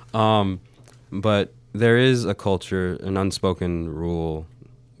 But there is a culture, an unspoken rule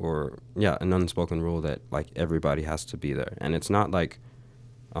that like everybody has to be there. And it's not like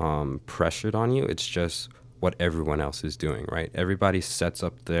pressured on you. It's just what everyone else is doing, right? Everybody sets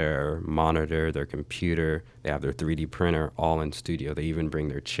up their monitor, their computer. They have their 3D printer all in studio. They even bring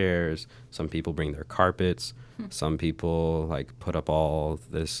their chairs. Some people bring their carpets. Some people like put up all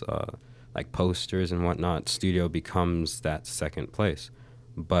this like posters and whatnot. Studio becomes that second place.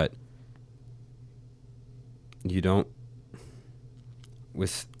 But you don't,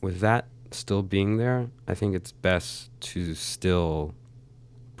 with that still being there, I think it's best to still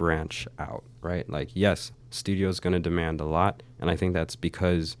branch out, right? Like, yes, studio is going to demand a lot, and I think that's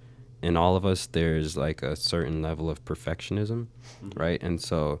because in all of us there's like a certain level of perfectionism, right? And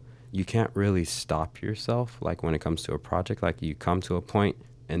so you can't really stop yourself, like when it comes to a project. Like, you come to a point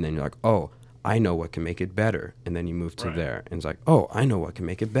and then you're like, oh, I know what can make it better, and then you move to there, and it's like, oh, I know what can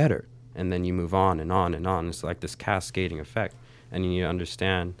make it better, and then you move on and on and on. It's like this cascading effect. And you need to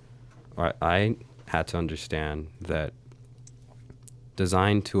understand, or I had to understand, that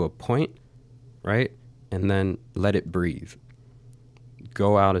design to a point, right? And then let it breathe.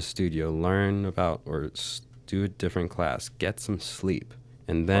 Go out of studio, learn about, or do a different class, get some sleep,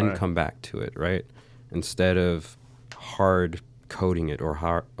 and then come back to it, right? Instead of hard coding it or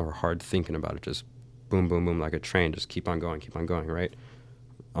hard thinking about it, just boom, boom, boom, like a train, just keep on going, right?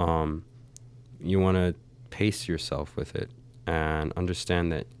 You want to pace yourself with it. And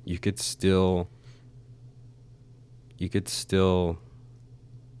understand that you could still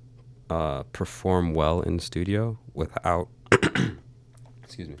perform well in studio without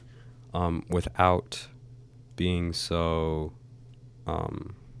without being so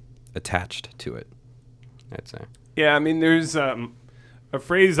attached to it, I'd say. Yeah, I mean, there's a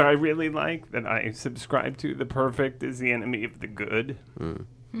phrase I really like that I subscribe to: the perfect is the enemy of the good. And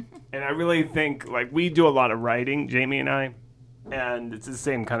I really think, like, we do a lot of writing, Jamie and I, and it's the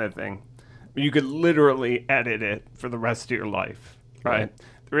same kind of thing. You could literally edit it for the rest of your life, right?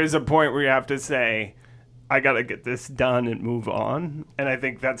 There is a point where you have to say, I got to get this done and move on. And I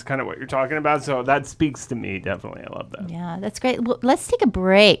think that's kind of what you're talking about. So that speaks to me, definitely. I love that. Yeah, that's great. Well, let's take a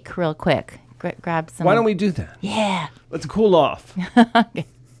break real quick. Grab some. Why don't we do that? Yeah. Let's cool off. Okay.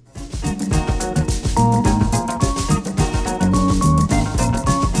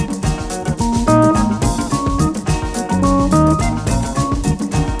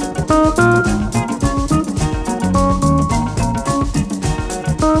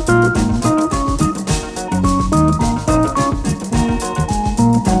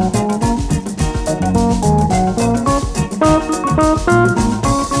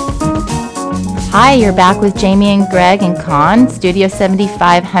 Hi, you're back with Jamie and Greg and Con, Studio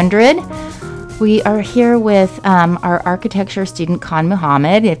 7500. We are here with our architecture student, Con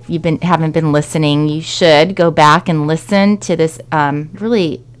Muhammad. If you haven't been listening, you should go back and listen to this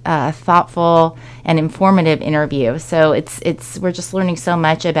really thoughtful and informative interview. So we're just learning so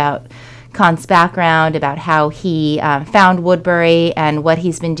much about Con's background, about how he found Woodbury and what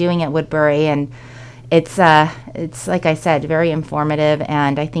he's been doing at Woodbury, and it's like I said, very informative,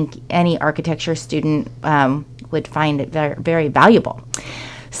 and I think any architecture student would find it very, very valuable.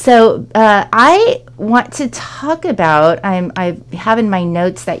 So I want to talk about, I have in my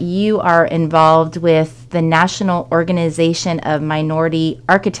notes that you are involved with the National Organization of Minority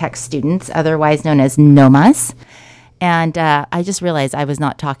Architect Students, otherwise known as NOMAS. And I just realized I was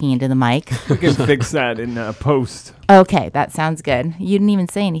not talking into the mic. We can fix that in post. Okay, that sounds good. You didn't even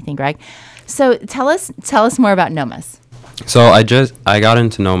say anything, Greg. So tell us more about NOMAS. So I got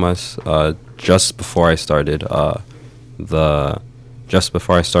into NOMAS just before I started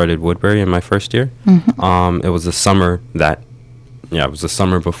Woodbury in my first year. Mm-hmm. It was the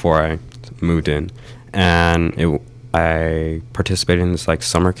summer before I moved in, and I participated in this like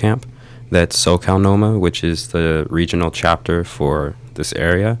summer camp that's SoCal NOMA, which is the regional chapter for this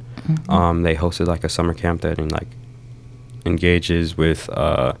area. Mm-hmm. They hosted like a summer camp that engages with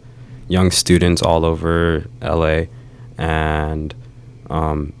young students all over LA and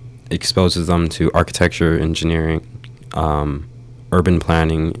exposes them to architecture, engineering, urban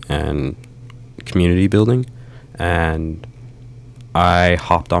planning, and community building. And I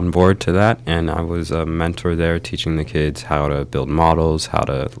hopped on board to that, and I was a mentor there, teaching the kids how to build models, how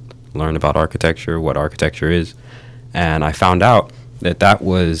to learn about architecture, what architecture is. And I found out that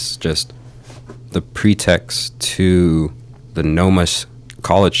was just the pretext to the NOMAS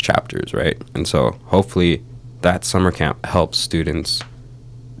college chapters, right? And so hopefully that summer camp helps students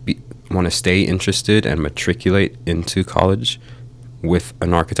want to stay interested and matriculate into college with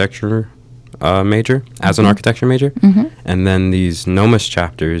an architecture major, as an architecture major. Mm-hmm. And then these NOMAS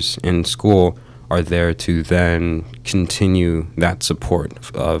chapters in school are there to then continue that support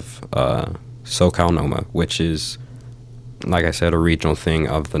of SoCal NOMA, which is, like I said, a regional thing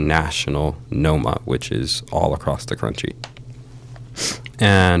of the national NOMA, which is all across the country.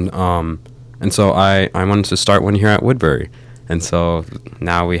 And so I wanted to start one here at Woodbury. And so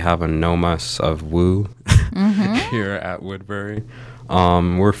now we have a NOMAS of Woo here at Woodbury.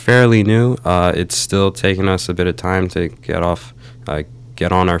 We're fairly new. It's still taking us a bit of time to get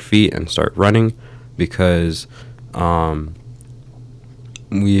on our feet and start running, because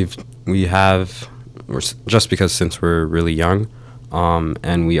since we're really young,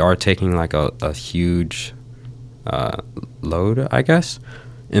 and we are taking like a huge load, I guess,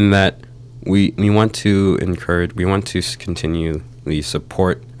 in that we want to continually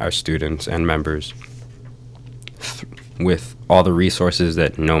support our students and members with all the resources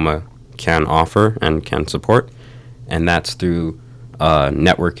that NOMA can offer and can support, and that's through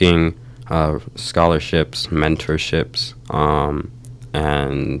networking, scholarships, mentorships,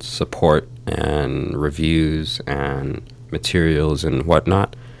 and support and reviews and materials and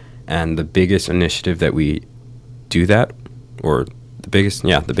whatnot. And the biggest initiative that we do that, or the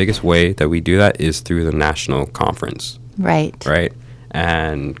biggest way that we do that, is through the national conference. Right.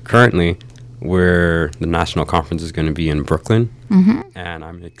 And currently, the national conference is going to be in Brooklyn, and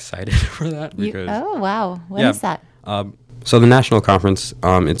I'm excited for that because. Oh wow! When is that? So the national conference,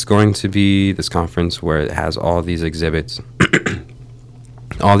 it's going to be this conference where it has all these exhibits,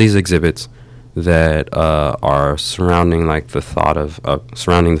 that are surrounding like the thought of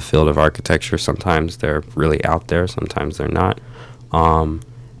surrounding the field of architecture. Sometimes they're really out there, sometimes they're not.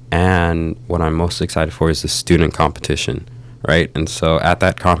 And what I'm most excited for is the student competition, right? And so at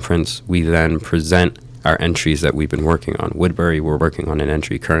that conference, we then present our entries that we've been working on. Woodbury, we're working on an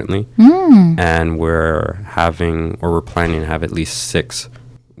entry currently, and we're planning to have at least 6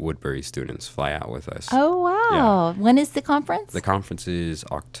 Woodbury students fly out with us. Oh, wow. Yeah. When is the conference? The conference is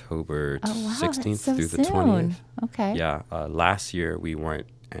October 16th so through the soon. 20th. Okay. Yeah. Last year we went,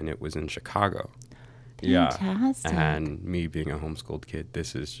 and it was in Chicago. Fantastic. Yeah. And me being a homeschooled kid,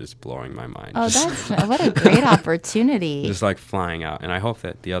 this is just blowing my mind. Oh, what a great opportunity. Just like flying out. And I hope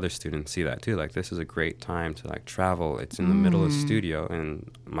that the other students see that too. Like, this is a great time to like travel. It's in the middle of studio,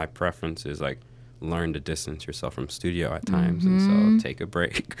 and my preference is like learn to distance yourself from studio at times, and so take a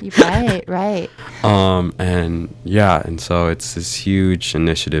break. Right. And so it's this huge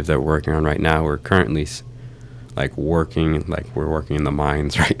initiative that we're working on right now. We're currently we're working in the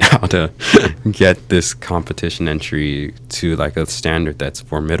mines right now to get this competition entry to like a standard that's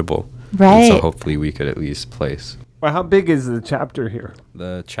formidable. Right. And so hopefully we could at least place. Well, how big is the chapter here?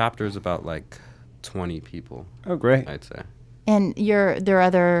 The chapter is about like 20 people, Oh, great. I'd say. And there are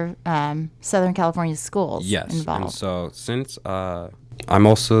other Southern California schools Yes. involved. And so since I'm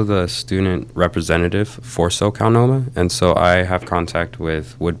also the student representative for SoCalNoma, and so I have contact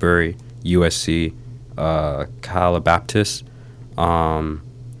with Woodbury, USC, Cal Baptist, and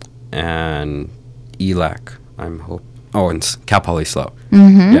ELAC. And Cal Poly SLO.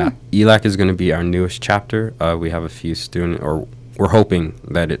 Mm-hmm. Yeah, ELAC is going to be our newest chapter. We have a few we're hoping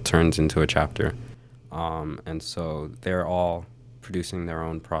that it turns into a chapter. And so they're all producing their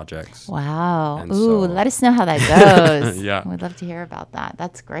own projects. Wow. And Ooh, so- let us know how that goes. Yeah. We'd love to hear about that.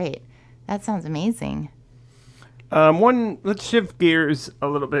 That's great. That sounds amazing. Let's shift gears a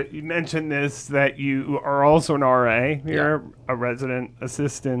little bit. You mentioned this, that you are also an RA. You're a resident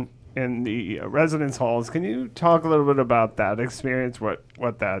assistant in the residence halls. Can you talk a little bit about that experience, what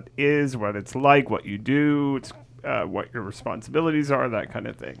that is, what it's like, what you do, what your responsibilities are, that kind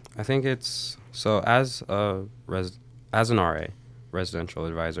of thing? I think it's so as an RA, residential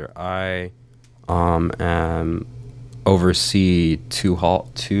advisor, I oversee two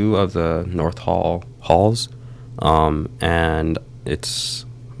of the North Hall halls, and it's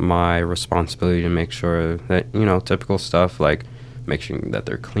my responsibility to make sure that, typical stuff like make sure that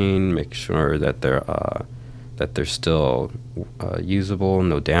they're clean, make sure that they're still usable,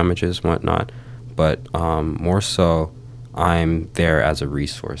 no damages, whatnot. But more so, I'm there as a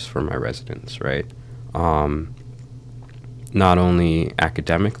resource for my residents, right? Not only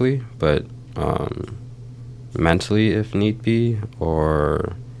academically, but mentally if need be,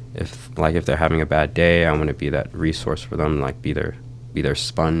 or if they're having a bad day, I want to be that resource for them, like be their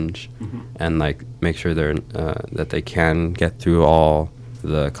sponge, and like make sure that they can get through all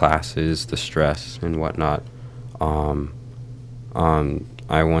the classes, the stress and whatnot.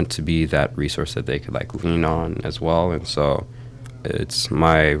 I want to be that resource that they could like lean on as well, and so it's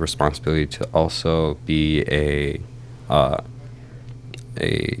my responsibility to also be a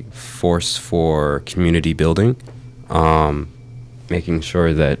force for community building, making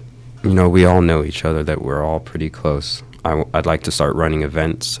sure that we all know each other, that we're all pretty close. I'd like to start running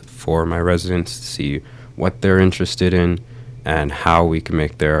events for my residents to see what they're interested in and how we can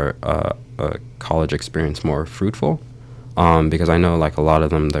make their college experience more fruitful. Because I know like a lot of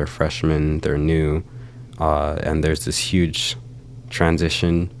them, they're freshmen, they're new, and there's this huge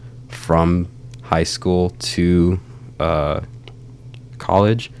transition from high school to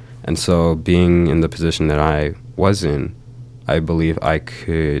college. And so being in the position that I was in, I believe I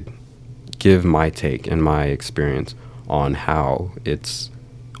could give my take and my experience on how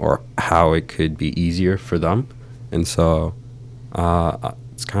it could be easier for them. And so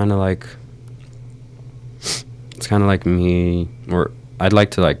it's kind of like me, or I'd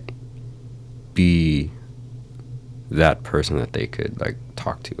like to like be that person that they could like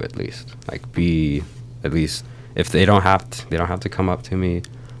talk to, at least if they don't have to come up to me,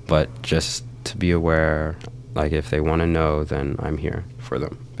 but just to be aware, like if they want to know, then I'm here for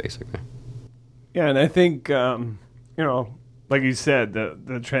them, basically. Yeah, and I think like you said,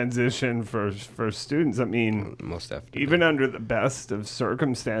 the transition for students, I mean, Most definitely. even under the best of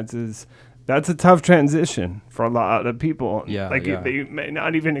circumstances, that's a tough transition for a lot of people. Yeah, like yeah. they may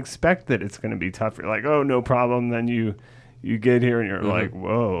not even expect that it's going to be tough. You're like, oh, no problem. Then you get here and you're like,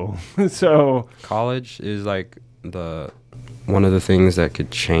 whoa. So College is like one of the things that could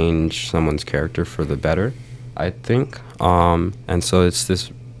change someone's character for the better, I think. And so it's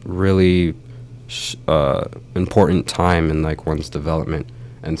this really important time in like one's development.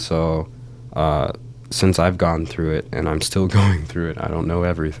 And so since I've gone through it and I'm still going through it, I don't know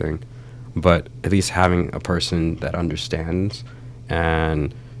everything, but at least having a person that understands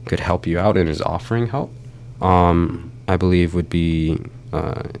and could help you out and is offering help, I believe would be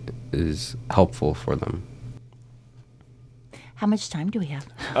is helpful for them. How much time do we have?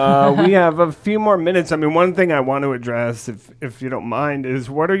 we have a few more minutes. I mean, one thing I want to address, if you don't mind, is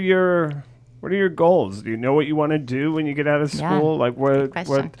what are your goals? Do you know what you want to do when you get out of Yeah, school? Like good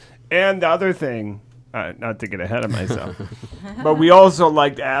question. And the other thing, not to get ahead of myself, but we also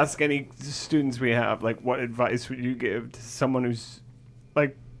like to ask any students we have, like, what advice would you give to someone who's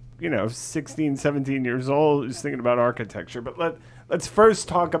like, 16, 17 years old, who's thinking about architecture? But let's first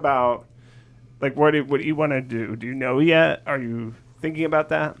talk about like what do you want to do? Do you know yet? Are you thinking about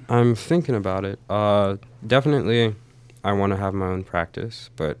that? I'm thinking about it. Definitely, I want to have my own practice,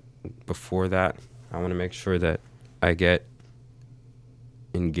 but before that, I want to make sure that I get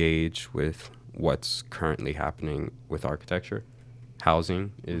engaged with what's currently happening with architecture.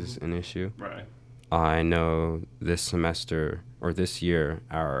 Housing is an issue. Right. I know this semester or this year,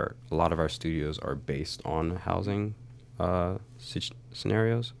 a lot of our studios are based on housing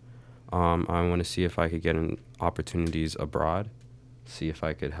scenarios. I want to see if I could get in opportunities abroad, see if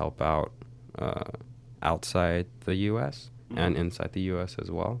I could help out outside the U.S. and inside the U.S. as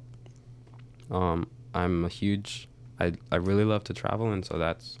well. I really love to travel, and so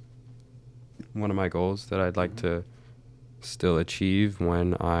that's one of my goals that I'd like to still achieve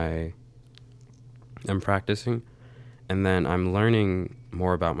when I am practicing. And then I'm learning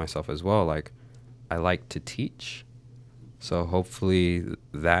more about myself as well. Like, I like to teach, so hopefully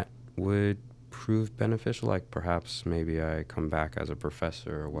that would prove beneficial. Like, perhaps maybe I come back as a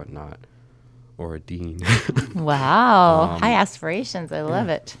professor or whatnot, or a dean. Wow. High aspirations. I love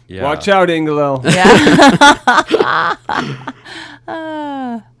it. Yeah. Watch out, Ingelo. Yeah.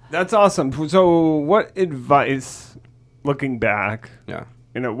 That's awesome. So, what advice, looking back, Yeah.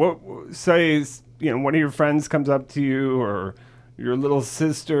 what say, one of your friends comes up to you, or your little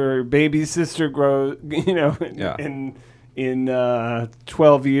sister, baby sister grows, in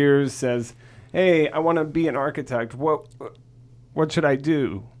 12 years says, "Hey, I want to be an architect. What should I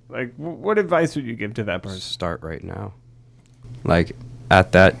do?" Like, what advice would you give to that person? Start right now. Like,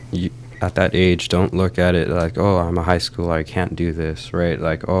 at that age, don't look at it like, oh, I'm a high schooler, I can't do this, right?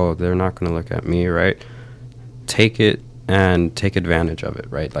 Like, oh, they're not going to look at me, right? Take it and take advantage of it,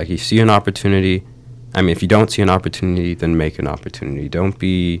 right? Like, you see an opportunity. I mean, if you don't see an opportunity, then make an opportunity. Don't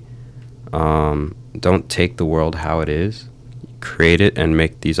take the world how it is. Create it and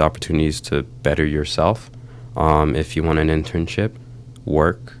make these opportunities to better yourself. If you want an internship,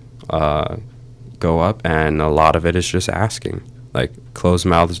 work, go up, and a lot of it is just asking. Like, closed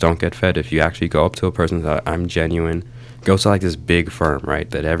mouths don't get fed. If you actually go up to a person and say, I'm genuine, go to like this big firm, right,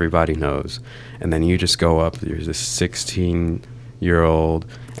 that everybody knows, and then you just go up, you're this 16-year-old,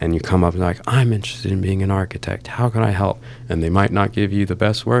 and you come up and like, I'm interested in being an architect. How can I help? And they might not give you the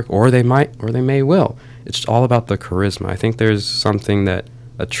best work, or they will. It's all about the charisma. I think there's something that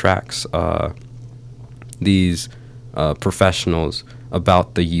attracts these professionals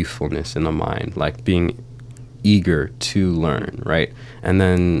about the youthfulness in the mind, like being eager to learn, right? And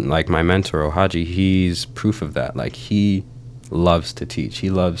then, like, my mentor, Ohaji, he's proof of that. Like, he loves to teach. He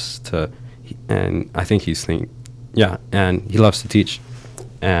loves to, and I think and he loves to teach.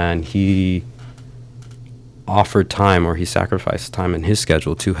 And he offered time, or he sacrificed time in his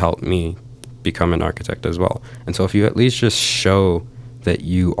schedule to help me become an architect as well. And so if you at least just show that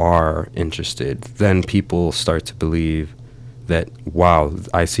you are interested, then people start to believe that, wow,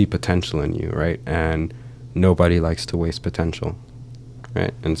 I see potential in you, right? And nobody likes to waste potential,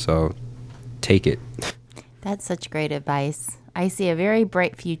 right? And so take it. That's such great advice. I see a very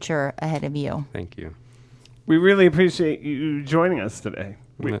bright future ahead of you. Thank you. We really appreciate you joining us today.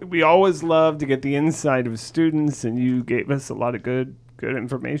 We always love to get the insight of students, and you gave us a lot of good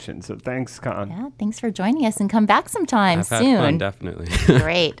information. So thanks, Khan. Yeah, thanks for joining us, and come back sometime I've soon. had fun, definitely.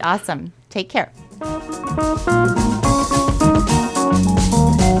 Great. Awesome. Take care.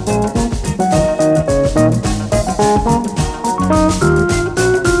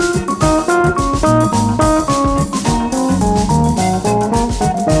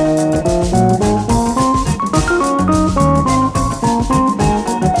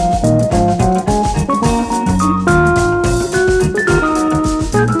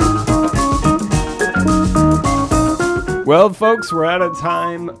 Well, folks, we're out of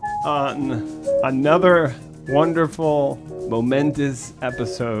time on another wonderful, momentous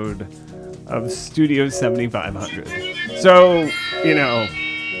episode of Studio 7500. So,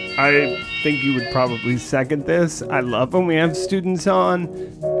 I think you would probably second this. I love when we have students on.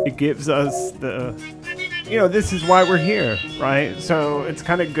 It gives us this is why we're here, right? So it's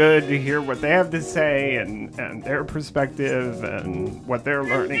kind of good to hear what they have to say and their perspective and what they're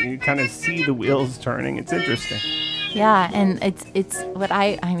learning. You kind of see the wheels turning. It's interesting. Yeah, and it's what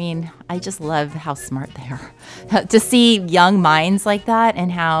I just love how smart they are. To see young minds like that,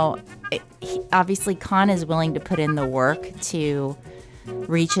 and how obviously Khan is willing to put in the work to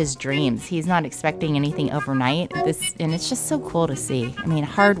reach his dreams. He's not expecting anything overnight. And it's just so cool to see. I mean,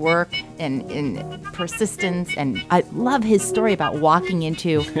 hard work and persistence, and I love his story about walking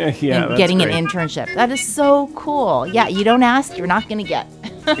into and getting an internship. That is so cool. Yeah, you don't ask, you're not going to get.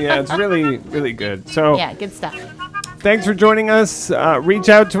 Yeah, it's really, really good. So yeah, good stuff. Thanks for joining us. Reach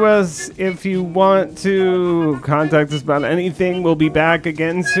out to us if you want to contact us about anything. We'll be back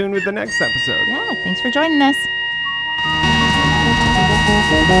again soon with the next episode. Yeah, thanks for joining us.